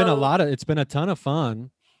also it's been a ton of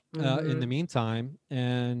fun in the meantime,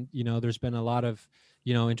 and there's been a lot of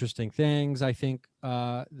interesting things, I think,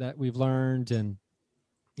 that we've learned, and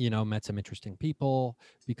met some interesting people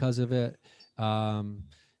because of it. And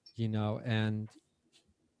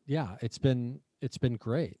yeah, it's been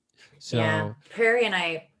great. So yeah, Perry and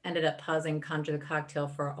I ended up pausing Conjure the Cocktail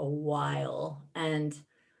for a while, and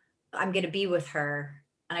I'm going to be with her,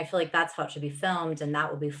 and I feel like that's how it should be filmed, and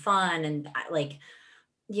that will be fun. And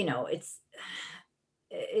it's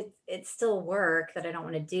still work that I don't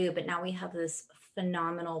want to do, but now we have this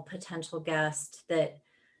phenomenal potential guest that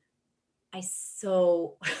I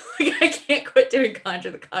can't quit doing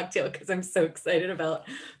Conjure the Cocktail because I'm so excited about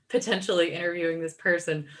potentially interviewing this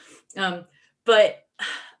person. But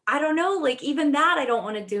I don't know, like even that I don't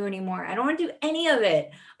want to do anymore. I don't want to do any of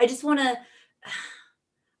it. I just want to.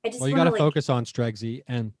 Well, you got to focus on Stregsy,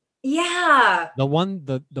 and yeah.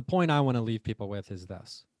 The point I want to leave people with is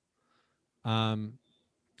this.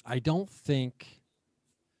 I don't think.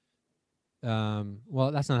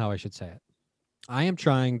 Well, that's not how I should say it. I am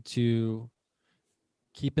trying to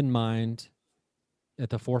keep in mind, at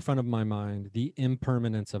the forefront of my mind, the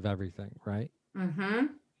impermanence of everything, right?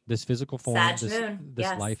 This physical form,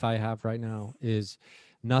 this life I have right now, is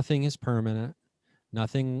nothing is permanent,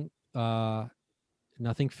 nothing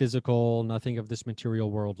physical, nothing of this material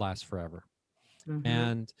world lasts forever.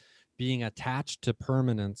 And being attached to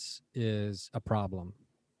permanence is a problem.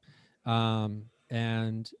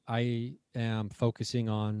 and I am focusing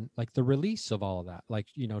on like the release of all of that, like,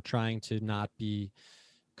 trying to not be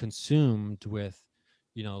consumed with,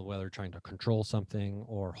 whether trying to control something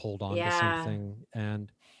or hold on to Yeah. something,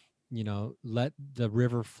 and, let the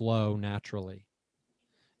river flow naturally.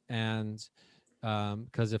 And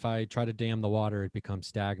because if I try to dam the water, it becomes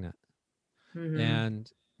stagnant.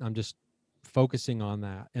 And I'm just focusing on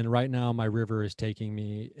that. And right now my river is taking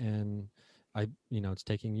me, and it's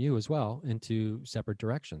taking you as well into separate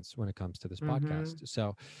directions when it comes to this podcast.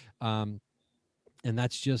 So, and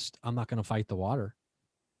that's just, I'm not going to fight the water.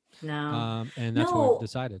 No. And that's what we've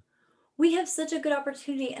decided. We have such a good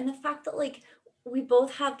opportunity. And the fact that like we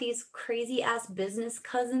both have these crazy ass business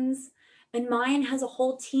cousins, and mine has a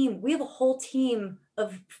whole team. We have a whole team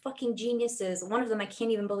of fucking geniuses. One of them I can't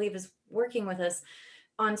even believe is working with us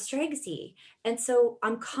on Stregsy. And so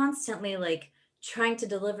I'm constantly like trying to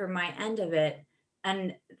deliver my end of it.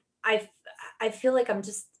 And I I feel like I'm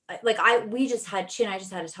just like we just had she and I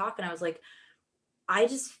just had a talk, and I was like, I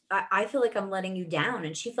feel like I'm letting you down.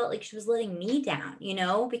 And she felt like she was letting me down,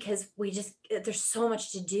 because there's so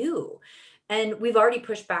much to do. And we've already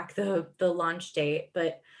pushed back the launch date,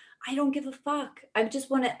 but I don't give a fuck. I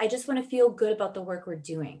just want to feel good about the work we're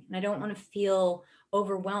doing. And I don't want to feel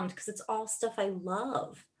overwhelmed because it's all stuff I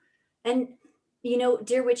love. And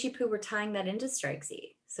Dear Witchy Poo, we're tying that into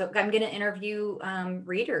Strikesy. So I'm going to interview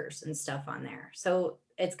readers and stuff on there. So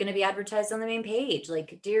it's going to be advertised on the main page.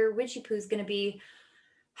 Like Dear Witchy Poo is going to be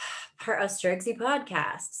part of Strixie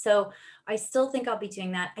podcast. So I still think I'll be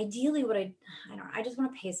doing that. Ideally, I just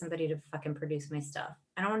want to pay somebody to fucking produce my stuff.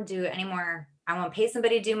 I don't want to do it anymore. I want to pay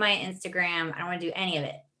somebody to do my Instagram. I don't want to do any of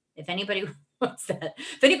it. If anybody wants that,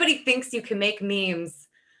 if anybody thinks you can make memes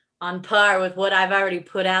on par with what I've already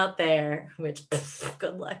put out there, which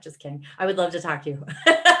good luck, just kidding. I would love to talk to you.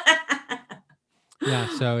 Yeah.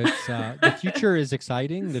 So it's, the future is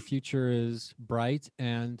exciting. The future is bright,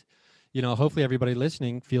 and, hopefully everybody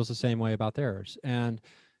listening feels the same way about theirs. And,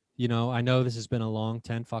 I know this has been a long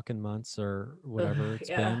 10 fucking months or whatever it's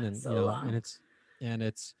been. And, so long. and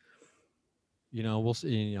it's, we'll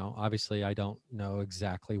see, obviously I don't know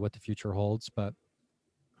exactly what the future holds, but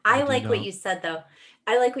I like what you said though.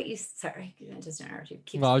 I like what you, sorry, just interrupt you.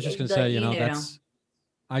 Well, I was just going to say,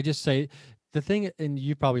 I just say the thing, and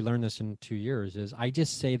you probably learned this in 2 years, is I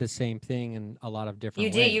just say the same thing in a lot of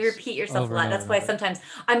different ways. You repeat yourself a lot. That's why sometimes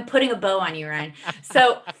I'm putting a bow on you, Ryan.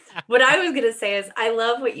 So what I was going to say is I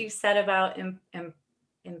love what you said about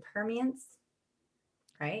impermanence,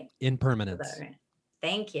 right? Impermanence. Right?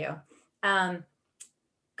 Thank you.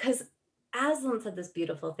 Because Aslan said this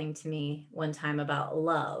beautiful thing to me one time about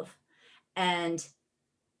love. And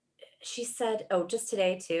she said, just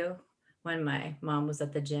today too, when my mom was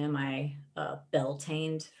at the gym, I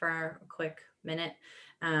bell-tained for a quick minute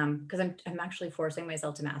because I'm actually forcing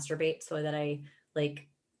myself to masturbate so that I like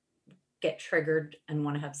get triggered and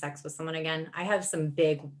want to have sex with someone again. I have some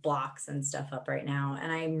big blocks and stuff up right now,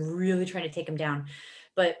 and I'm really trying to take them down.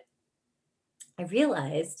 But I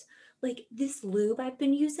realized like this lube I've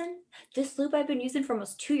been using for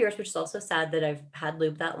almost 2 years, which is also sad that I've had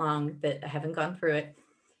lube that long that I haven't gone through it.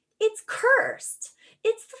 It's cursed.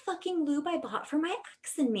 It's the fucking lube I bought for my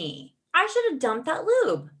ex and me. I should have dumped that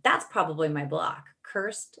lube. That's probably my block.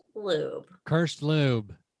 Cursed lube. Cursed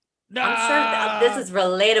lube. I'm sure this is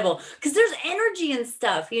relatable because there's energy and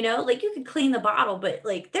stuff, like you could clean the bottle, but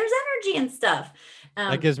like there's energy and stuff.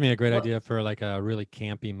 That gives me a great idea for like a really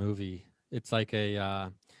campy movie. It's like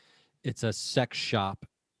it's a sex shop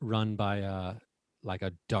run by like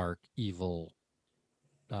a dark, evil,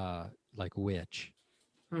 like witch.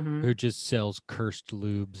 Mm-hmm. Who just sells cursed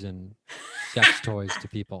lubes and sex toys to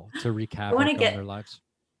people to wreak havoc on their lives.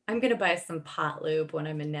 I'm going to buy some pot lube when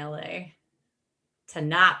I'm in LA to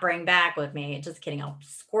not bring back with me. Just kidding. I'll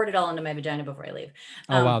squirt it all into my vagina before I leave.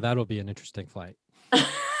 Oh, wow. That'll be an interesting flight. But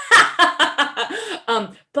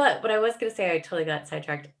what I was going to say, I totally got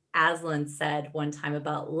sidetracked. Aslan said one time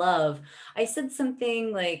about love. I said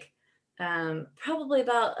something like, probably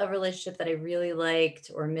about a relationship that I really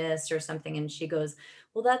liked or missed or something. And she goes,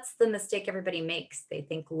 well, that's the mistake everybody makes. They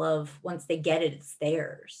think love, once they get it, it's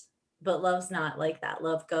theirs. But love's not like that.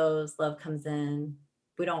 Love goes, love comes in.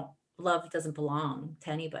 Love doesn't belong to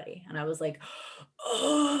anybody. And I was like,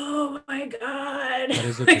 oh my God. That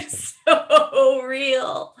is interesting. So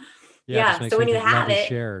real. Yeah. So when you have it,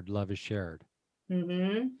 shared, love is shared.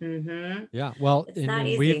 Mm-hmm. Mm-hmm. Yeah. Well,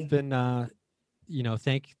 and we've been,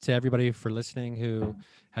 thank to everybody for listening who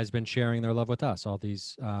has been sharing their love with us all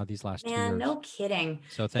these last 2 years. No kidding.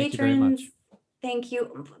 So thank you very much. Thank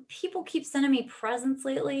you. People keep sending me presents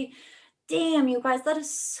lately. Damn, you guys, that is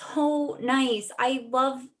so nice. I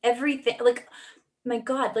love everything. Like my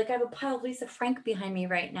God, like I have a pile of Lisa Frank behind me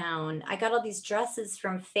right now. And I got all these dresses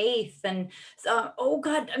from Faith. And oh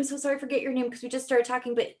God, I'm so sorry, I forget your name because we just started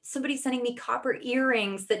talking, but somebody's sending me copper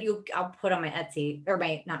earrings that I'll put on my Etsy or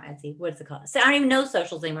not Etsy. What's it called? So I don't even know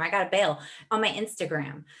socials anymore. I got to bail on my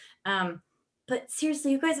Instagram. But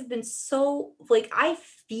seriously, you guys have been so like, I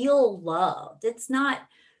feel loved. It's not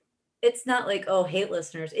like, oh, hate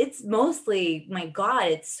listeners. It's mostly, my God,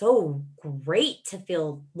 it's so great to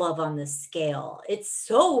feel love on this scale. It's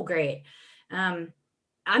so great.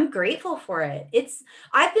 I'm grateful for it.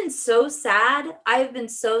 I've been so sad. I've been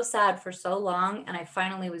so sad for so long. And I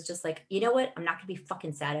finally was just like, you know what? I'm not going to be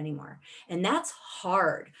fucking sad anymore. And that's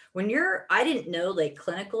hard I didn't know like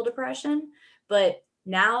clinical depression, but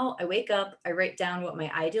now I wake up, I write down what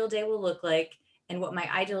my ideal day will look like and what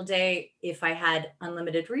my ideal day, if I had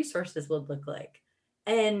unlimited resources, would look like.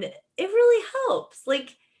 And it really helps.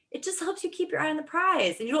 Like, it just helps you keep your eye on the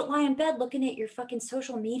prize and you don't lie in bed looking at your fucking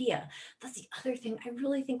social media. That's the other thing. I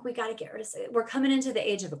really think we got to get rid of it. We're coming into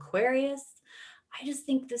the age of Aquarius. I just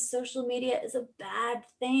think the social media is a bad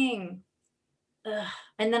thing. Ugh.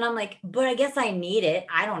 And then I'm like, but I guess I need it.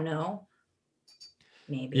 I don't know.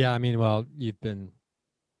 Maybe. Yeah. I mean, well,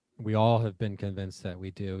 we all have been convinced that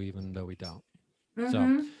we do, even though we don't. Mm-hmm.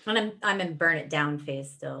 So, and I'm in burn it down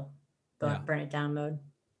phase still. Burn it down mode.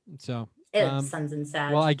 So Suns and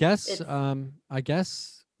Sag. Well, I guess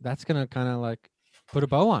that's gonna kind of like put a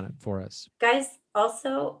bow on it for us. Guys,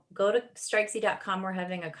 also go to strikesy.com. We're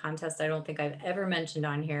having a contest I don't think I've ever mentioned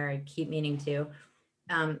on here. I keep meaning to.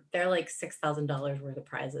 They're like $6,000 worth of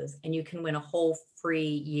prizes, and you can win a whole free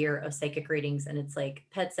year of psychic readings. And it's like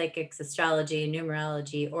pet psychics, astrology,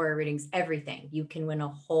 numerology, aura readings, everything. You can win a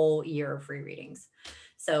whole year of free readings.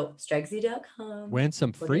 So strikesy.com. Win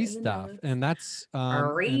some free stuff. And that's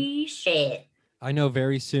free shit. I know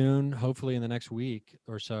very soon, hopefully in the next week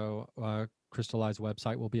or so, Crystallized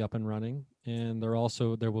website will be up and running. And there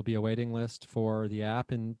will be a waiting list for the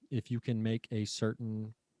app. And if you can make a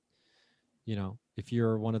certain, if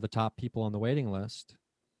you're one of the top people on the waiting list,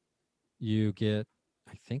 you get,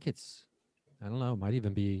 I think I don't know, might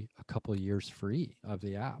even be a couple of years free of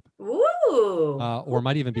the app. Ooh. Or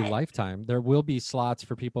might even be lifetime. There will be slots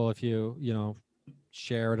for people if you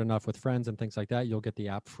share it enough with friends and things like that. You'll get the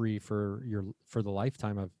app free for the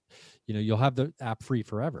lifetime of, you'll have the app free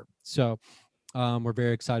forever. So we're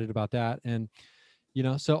very excited about that. And,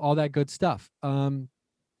 so all that good stuff.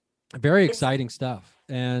 Very exciting stuff.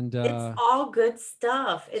 And it's all good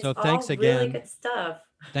stuff. It's so thanks again. Really good stuff.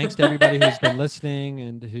 Thanks to everybody who's been listening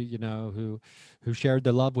and who shared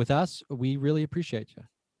the love with us. We really appreciate you.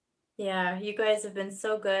 Yeah, you guys have been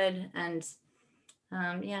so good. And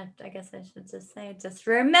yeah, I guess I should just say, just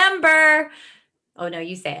remember. Oh no,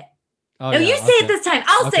 you say it. Oh, no, yeah, you say it this time.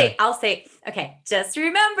 I'll say it. Okay, just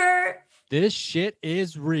remember. This shit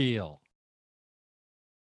is real.